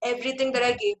miss everything that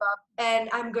I gave up, and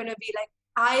I'm going to be like,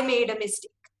 I made a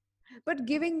mistake. but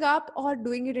giving up or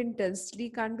doing it intensely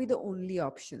can't be the only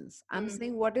options. I'm Mm,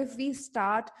 saying, what if we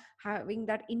start having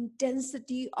that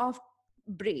intensity of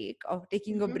of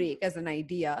taking a mhm, break as an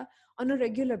idea on a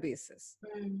regular basis?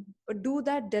 mm. But do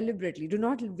that deliberately. Do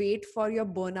not wait for your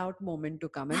burnout moment to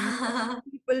come. And most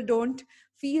people don't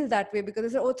feel that way because they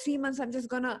say, oh, 3 months, I'm just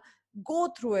going to go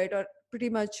through it, or pretty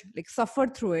much like suffer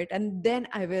through it. And then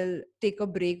I will take a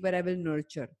break where I will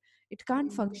nurture. It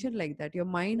can't Mm, function like that. Your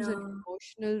mind's and no.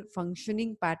 emotional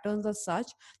functioning patterns are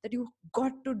such that you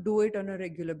got to do it on a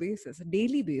regular basis, a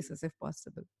daily basis, if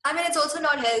possible. I mean, it's also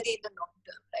not healthy in the long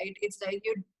term, right? It's like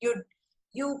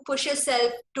you push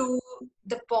yourself to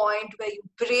the point where you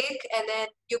break and then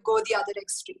you go the other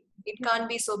extreme. It Yeah. can't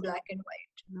be so black and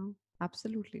white. No,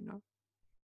 absolutely not.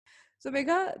 So,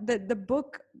 Megha, the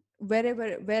book,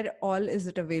 where all is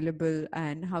it available,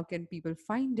 and how can people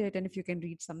find it? And if you can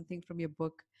read something from your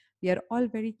book, we are all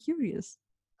very curious.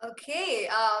 Okay,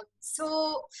 so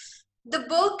the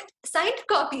book, signed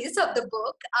copies of the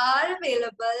book are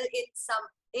available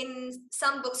in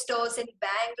some bookstores in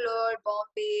Bangalore,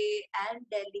 Bombay, and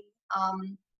Delhi.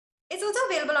 It's also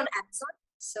available on Amazon,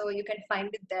 so you can find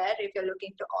it there if you're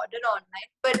looking to order online,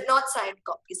 but not signed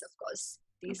copies, of course.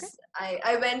 Okay.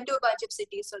 I went to a bunch of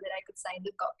cities so that I could sign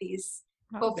the copies,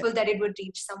 Oh, hopeful that it would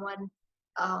reach someone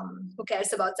who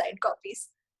cares about signed copies.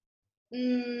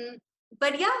 Mm,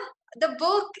 but yeah, the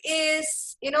book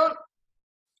is,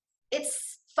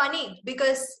 it's funny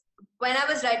because when I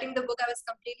was writing the book, I was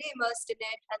completely immersed in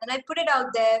it. And then I put it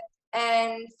out there.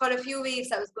 And for a few weeks,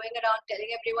 I was going around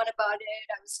telling everyone about it.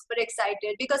 I was super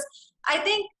excited because I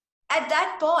think at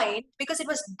that point, because it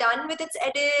was done with its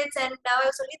edits, and now I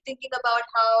was only thinking about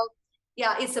how,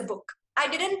 yeah, it's a book.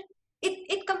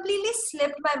 It completely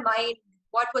slipped my mind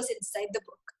what was inside the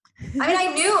book. I mean, I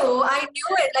knew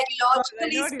it, like I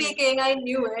logically know what you mean. speaking, I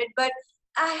knew it, but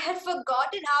I had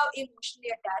forgotten how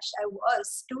emotionally attached I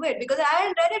was to it because I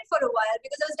hadn't read it for a while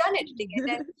because I was done editing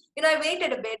it, and I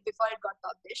waited a bit before it got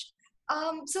published.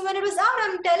 So when it was out,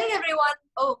 I'm telling everyone,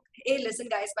 "Oh, hey, listen,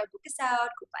 guys, my book is out.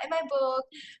 Go buy my book."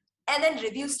 And then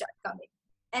reviews start coming,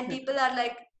 and Yeah. people are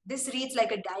like, "This reads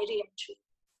like a diary entry."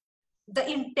 the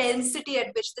intensity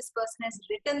at which this person has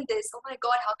written this. Oh my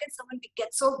God, how can someone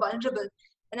get so vulnerable?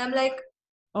 And I'm like,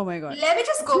 oh my God, let me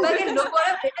just go back and look what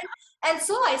I've written. And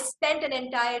so I spent an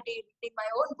entire day reading my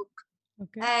own book.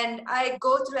 okay. And I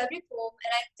go through every poem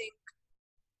and I think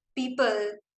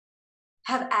people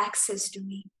have access to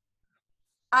me.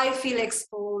 I feel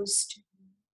exposed.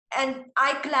 And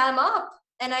I clam up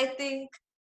and I think,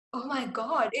 oh my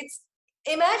God,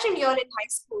 imagine you're in high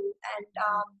school and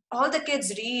all the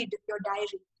kids read your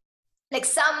diary. Like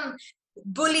some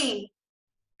bully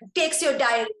takes your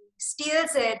diary,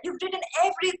 steals it. You've written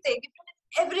everything.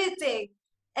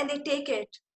 And they take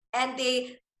it and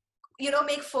they,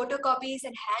 make photocopies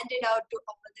and hand it out to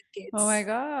all the kids. Oh my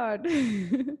God.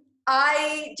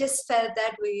 I just felt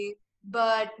that way,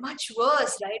 but much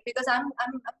worse, right? Because I'm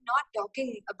not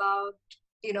talking about,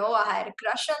 I had a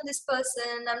crush on this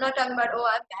person. I'm not talking about, oh,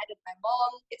 I'm mad at my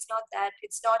mom. It's not that.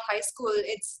 It's not high school.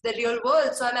 It's the real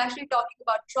world. So I'm actually talking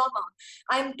about trauma.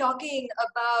 I'm talking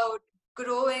about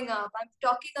growing up. I'm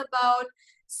talking about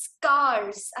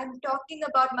scars. I'm talking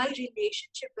about my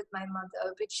relationship with my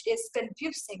mother, which is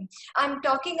confusing. I'm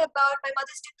talking about my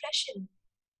mother's depression,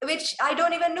 which I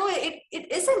don't even know. It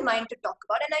isn't mine to talk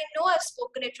about. And I know I've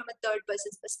spoken it from a third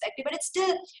person's perspective, but it's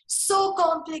still so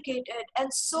complicated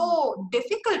and so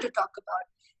difficult to talk about.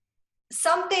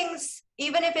 Some things,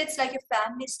 even if it's like a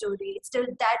family story, it's still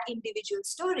that individual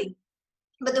story.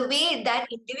 But the way that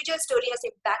individual story has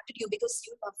impacted you because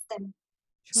you love them.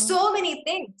 Sure. So many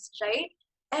things, right?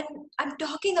 And I'm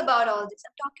talking about all this.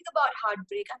 I'm talking about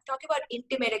heartbreak. I'm talking about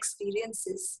intimate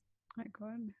experiences. My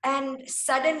God. And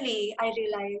suddenly I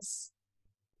realize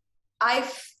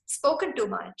I've spoken too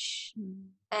much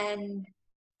and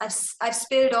I've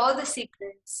spilled all the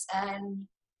secrets and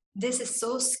this is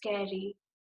so scary.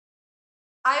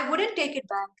 I wouldn't take it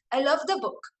back. I love the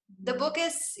book. The book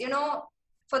is,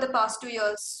 for the past 2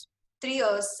 years, 3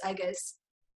 years, I guess,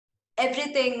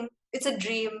 everything, it's a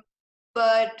dream,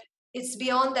 but it's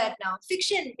beyond that now.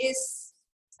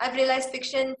 I've realized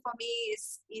fiction for me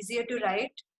is easier to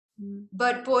write.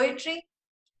 But poetry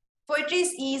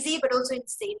is easy, but also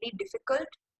insanely difficult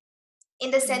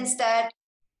in the sense that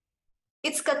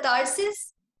it's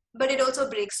catharsis, but it also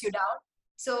breaks you down.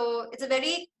 So it's a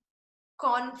very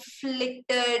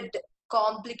conflicted,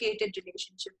 complicated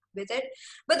relationship with it.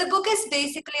 But the book is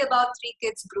basically about 3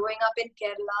 kids growing up in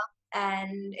Kerala,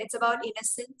 and it's about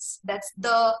innocence. That's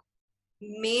the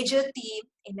major theme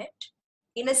in it.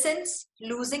 Innocence,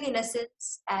 losing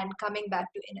innocence, and coming back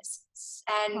to innocence.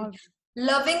 And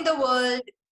loving the world,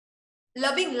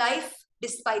 loving life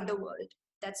despite the world.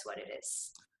 That's what it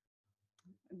is.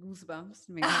 Goosebumps,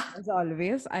 Megha, as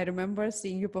always. I remember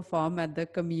seeing you perform at the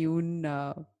Commune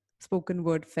Spoken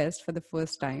Word Fest for the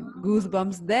first time.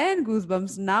 Goosebumps then,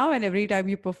 goosebumps now, and every time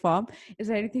you perform. Is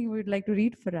there anything you would like to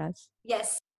read for us?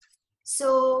 Yes.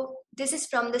 So this is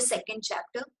from the second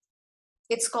chapter.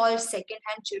 It's called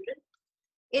Secondhand Children.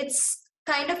 It's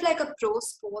kind of like a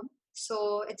prose poem.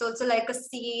 So it's also like a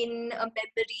scene, a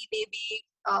memory, maybe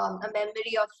a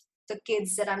memory of the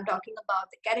kids that I'm talking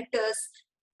about, the characters,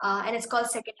 and it's called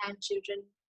Secondhand Children.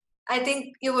 I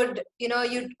think you'd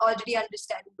already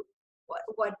understand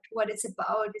what it's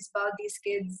about. It's about these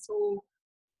kids who,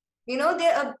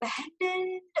 they're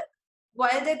abandoned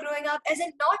while they're growing up, as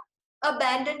in not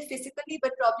abandoned physically,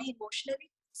 but probably emotionally.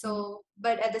 So,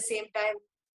 but at the same time,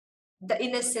 the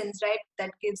innocence, right, that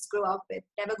kids grow up with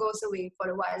never goes away for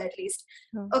a while at least.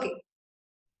 Okay.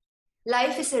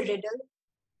 Life is a riddle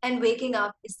and waking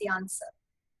up is the answer.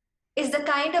 Is the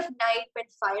kind of night when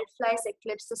fireflies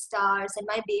eclipse the stars and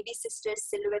my baby sister's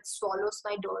silhouette swallows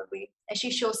my doorway as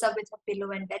she shows up with her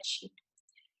pillow and bedsheet.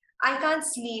 I can't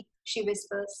sleep, she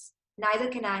whispers. Neither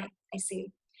can I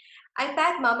say. I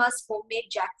pack Mama's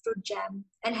homemade jackfruit jam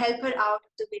and help her out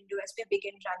of the window as we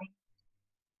begin running.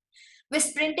 We're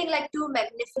sprinting like 2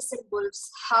 magnificent wolves,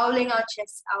 howling our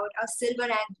chests out, our silver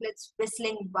anklets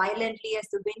whistling violently as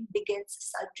the wind begins a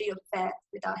sultry affair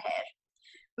with our hair.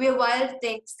 We are wild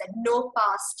things that no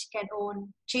past can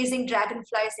own, chasing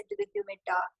dragonflies into the humid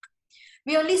dark.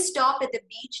 We only stop at the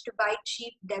beach to buy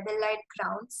cheap devil-light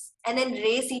crowns and then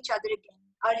race each other again,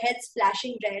 our heads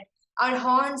flashing red, our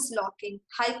horns locking,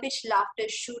 high-pitched laughter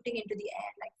shooting into the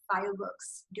air like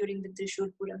fireworks during the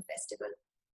Trishul Puram festival.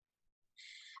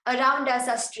 Around us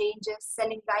are strangers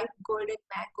selling ripe golden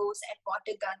mangoes and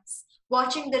water guns,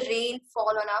 watching the rain fall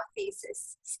on our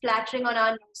faces, splattering on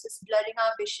our noses, blurring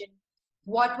our vision.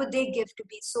 What would they give to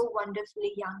be so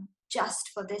wonderfully young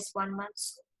just for this one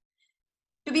monsoon?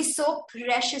 To be so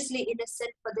preciously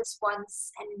innocent for this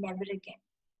once and never again.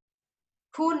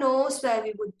 Who knows where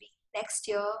we would be next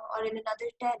year or in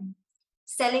another 10?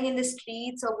 selling in the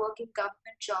streets or working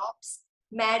government jobs,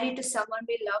 married to someone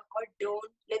we love or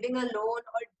don't, living alone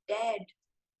or dead.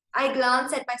 I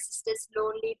glance at my sister's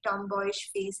lonely, tomboyish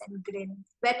face and grin,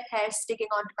 wet hair sticking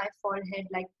onto my forehead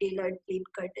like tailored plaid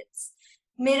curtains,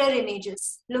 mirror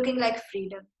images looking like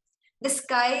freedom. The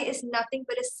sky is nothing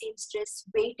but a seamstress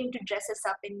waiting to dress us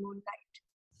up in moonlight.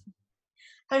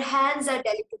 Her hands are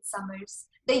delicate summers.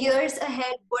 The years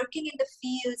ahead working in the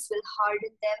fields will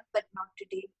harden them, but not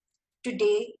today.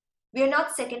 Today, we are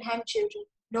not second-hand children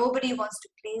nobody wants to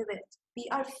play with. We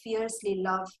are fiercely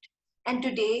loved. And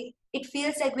today, it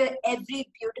feels like we're every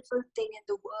beautiful thing in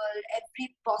the world,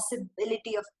 every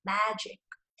possibility of magic.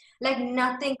 Like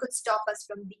nothing could stop us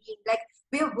from being, like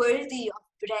we're worthy of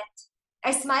breath.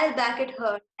 I smile back at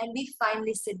her, and we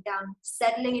finally sit down,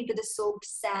 settling into the soaked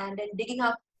sand and digging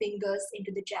our fingers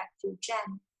into the jackfruit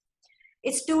jam.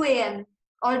 It's 2 a.m.,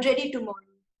 already tomorrow.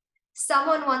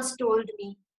 Someone once told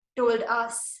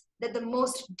us, that the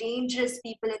most dangerous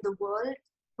people in the world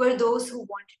were those who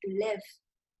wanted to live.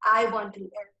 I want to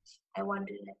live. I want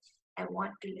to live. I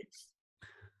want to live.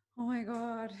 Oh my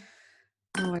God.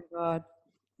 Oh my God.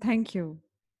 Thank you.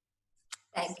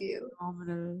 Thank you.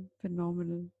 Phenomenal.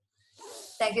 Phenomenal.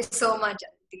 Thank you so much,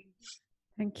 Aditi.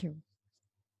 Thank you.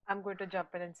 I'm going to jump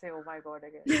in and say, oh my God,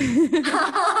 again.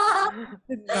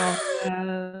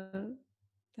 Phenomenal.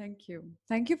 Thank you.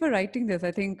 Thank you for writing this.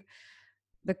 I think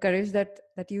the courage that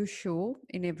you show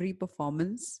in every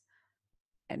performance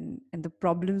and the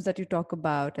problems that you talk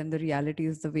about and the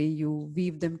realities, the way you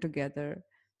weave them together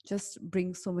just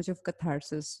brings so much of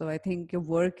catharsis. So I think your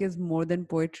work is more than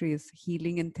poetry, it's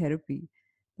healing and therapy.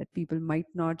 That people might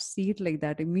not see it like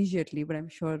that immediately, but I'm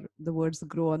sure the words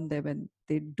grow on them and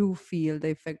they do feel the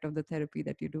effect of the therapy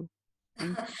that you do.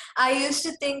 I used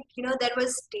to think, that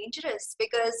was dangerous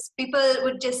because people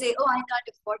would just say, oh, I can't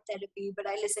afford therapy, but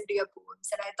I listen to your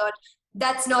poems. And I thought,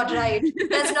 that's not right.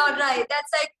 That's not right.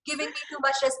 That's like giving me too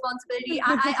much responsibility.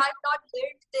 I've not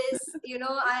learned this,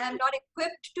 I am not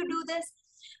equipped to do this.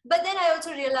 But then I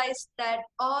also realized that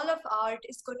all of art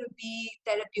is going to be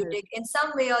therapeutic in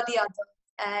some way or the other.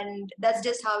 And that's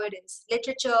just how it is.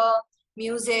 Literature,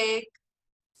 music,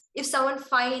 if someone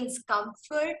finds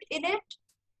comfort in it,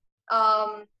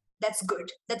 that's good.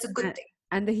 That's a good thing.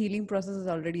 And the healing process has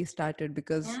already started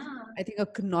because I think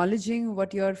acknowledging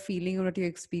what you're feeling or what you're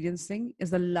experiencing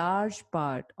is a large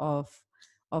part of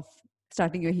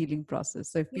starting your healing process.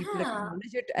 So if people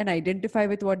acknowledge it and identify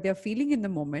with what they're feeling in the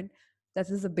moment, that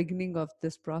is the beginning of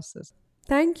this process.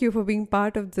 Thank you for being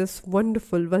part of this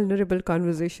wonderful, vulnerable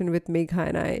conversation with Megha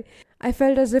and I. I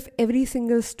felt as if every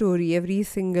single story, every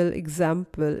single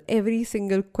example, every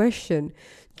single question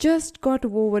just got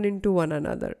woven into one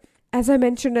another. As I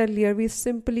mentioned earlier, we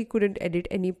simply couldn't edit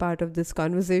any part of this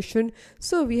conversation,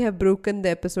 so we have broken the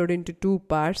episode into 2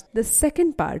 parts. The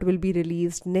second part will be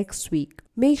released next week.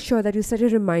 Make sure that you set a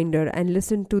reminder and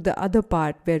listen to the other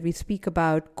part where we speak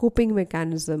about coping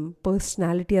mechanism,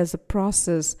 personality as a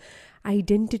process,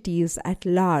 identities at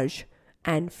large,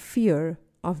 and fear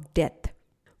of death.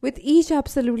 With each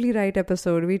Absolutely Right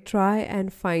episode, we try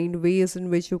and find ways in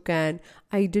which you can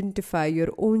identify your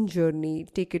own journey,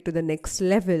 take it to the next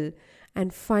level,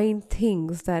 and find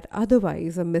things that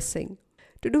otherwise are missing.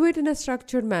 To do it in a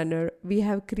structured manner, we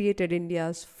have created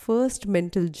India's first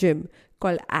mental gym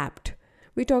called APT.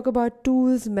 We talk about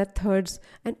tools, methods,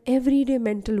 and everyday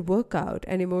mental workout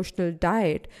and emotional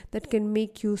diet that can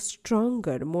make you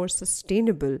stronger, more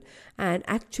sustainable, and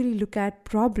actually look at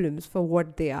problems for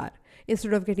what they are.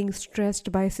 Instead of getting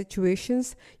stressed by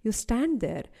situations, you stand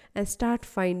there and start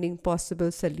finding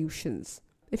possible solutions.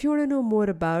 If you want to know more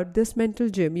about this mental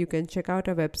gym, you can check out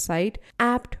our website,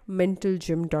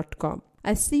 aptmentalgym.com.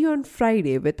 I'll see you on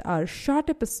Friday with our short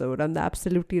episode on the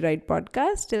Absolutely Right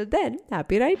podcast. Till then,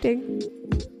 happy writing.